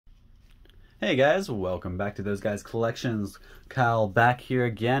Hey guys, welcome back to Those Guys Collections. Kyle back here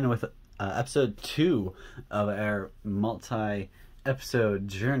again with episode 2 of our multi-episode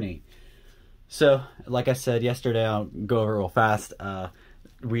journey. So, like I said yesterday, I'll go over real fast.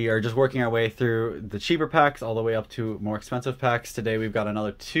 We are just working our way through the cheaper packs all the way up to more expensive packs. Today we've got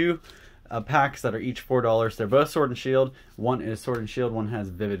another 2 packs that are each $4. They're both Sword and Shield. One is Sword and Shield, one has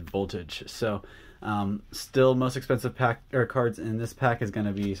Vivid Voltage. So, still most expensive pack or cards in this pack is going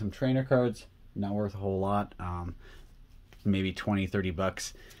to be some trainer cards. Not worth a whole lot, maybe 20-30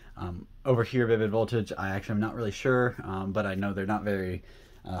 bucks. Over here, Vivid Voltage, I actually am not really sure, but I know they're not very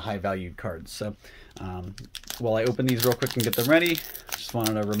high valued cards. So while I open these real quick and get them ready, just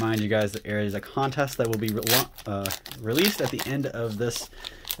wanted to remind you guys that there is a contest that will be released at the end of this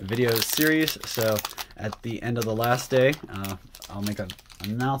video series. So at the end of the last day, I'll make an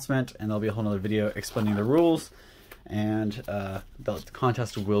announcement and there'll be a whole other video explaining the rules, and the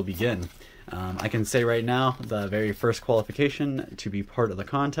contest will begin. I can say right now, the very first qualification to be part of the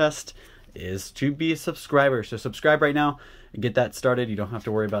contest is to be a subscriber. So subscribe right now and get that started. You don't have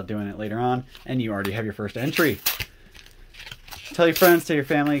to worry about doing it later on, and you already have your first entry. Tell your friends, tell your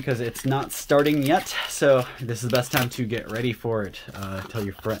family, because it's not starting yet. So this is the best time to get ready for it. Tell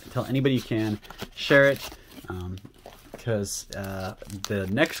your friend, tell anybody you can, share it, because the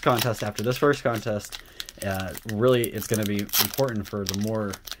next contest after this first contest, really it's going to be important for the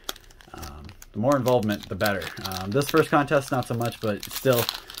more involvement, the better. This first contest, not so much, but still,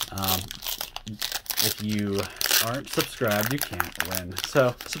 if you aren't subscribed, you can't win.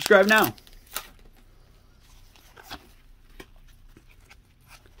 So, subscribe now.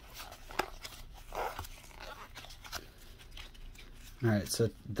 Alright, so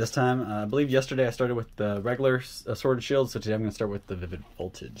this time, I believe yesterday I started with the regular Sword and Shield, so today I'm going to start with the Vivid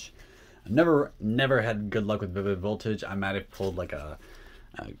Voltage. I've never had good luck with Vivid Voltage. I might have pulled like a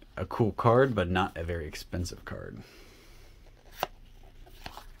cool card, but not a very expensive card.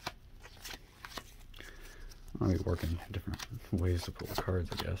 I'll be working different ways to pull the cards,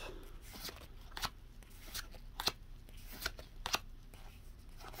 I guess.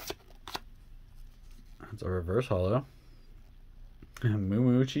 That's a reverse holo. Moo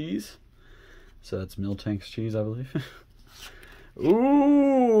Moo cheese. So that's Miltank's cheese, I believe.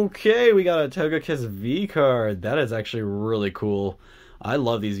 Ooh, okay, we got a Togekiss V card. That is actually really cool. I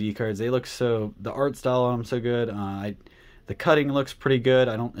love these V cards. They look so, the art style on them so good. The cutting looks pretty good.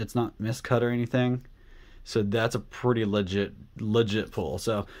 It's not miscut or anything. So that's a pretty legit pull.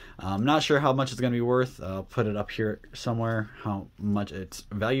 So I'm not sure how much it's going to be worth. I'll put it up here somewhere, how much it's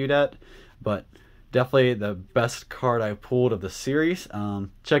valued at. But definitely the best card I pulled of the series.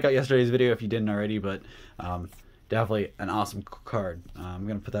 Check out yesterday's video if you didn't already, but definitely an awesome card. I'm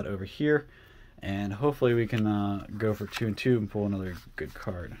going to put that over here. And hopefully we can go for 2 and 2 and pull another good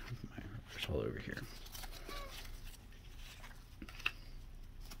card. My all over here.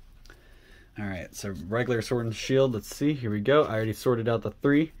 Alright, so regular Sword and Shield. Let's see. Here we go. I already sorted out the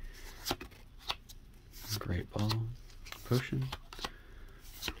 3. Great Ball. Potion.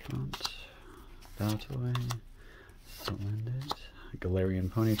 Font. Baltoy. Splendid. Galarian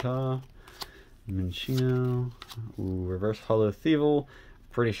Ponyta. Minchino. Ooh, Reverse Holo Thievel.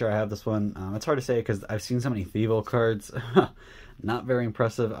 Pretty sure I have this one. It's hard to say because I've seen so many Thievel cards. Not very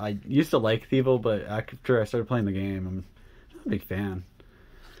impressive. I used to like Thievel, but after I started playing the game, I'm not a big fan.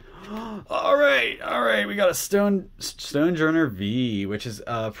 Alright, we got a Stonejourner V, which is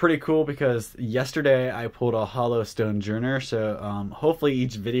pretty cool because yesterday I pulled a holo Stonejourner, so hopefully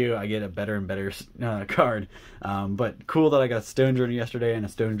each video I get a better and better card. But cool that I got a Stonejourner yesterday and a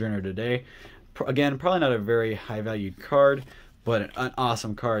Stonejourner today. Again, probably not a very high valued card, but an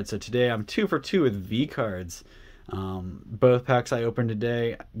awesome card. So today I'm 2 for 2 with V cards. Both packs I opened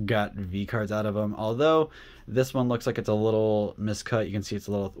today got V cards out of them. Although this one looks like it's a little miscut. You can see it's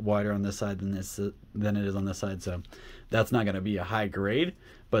a little wider on this side than it is on this side. So that's not going to be a high grade,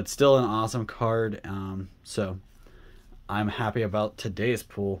 but still an awesome card. So I'm happy about today's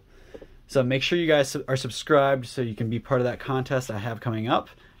pull. So make sure you guys are subscribed so you can be part of that contest I have coming up,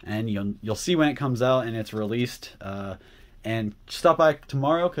 and you'll see when it comes out and it's released. And stop by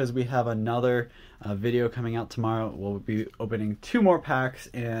tomorrow because we have another video coming out tomorrow. We'll be opening 2 more packs,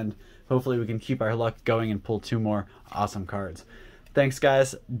 and hopefully we can keep our luck going and pull 2 more awesome cards. Thanks,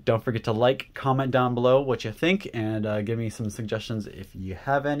 guys. Don't forget to like, comment down below what you think, and give me some suggestions if you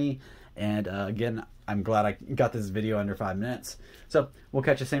have any. And again, I'm glad I got this video under 5 minutes. So we'll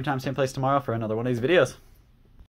catch you same time, same place tomorrow for another one of these videos.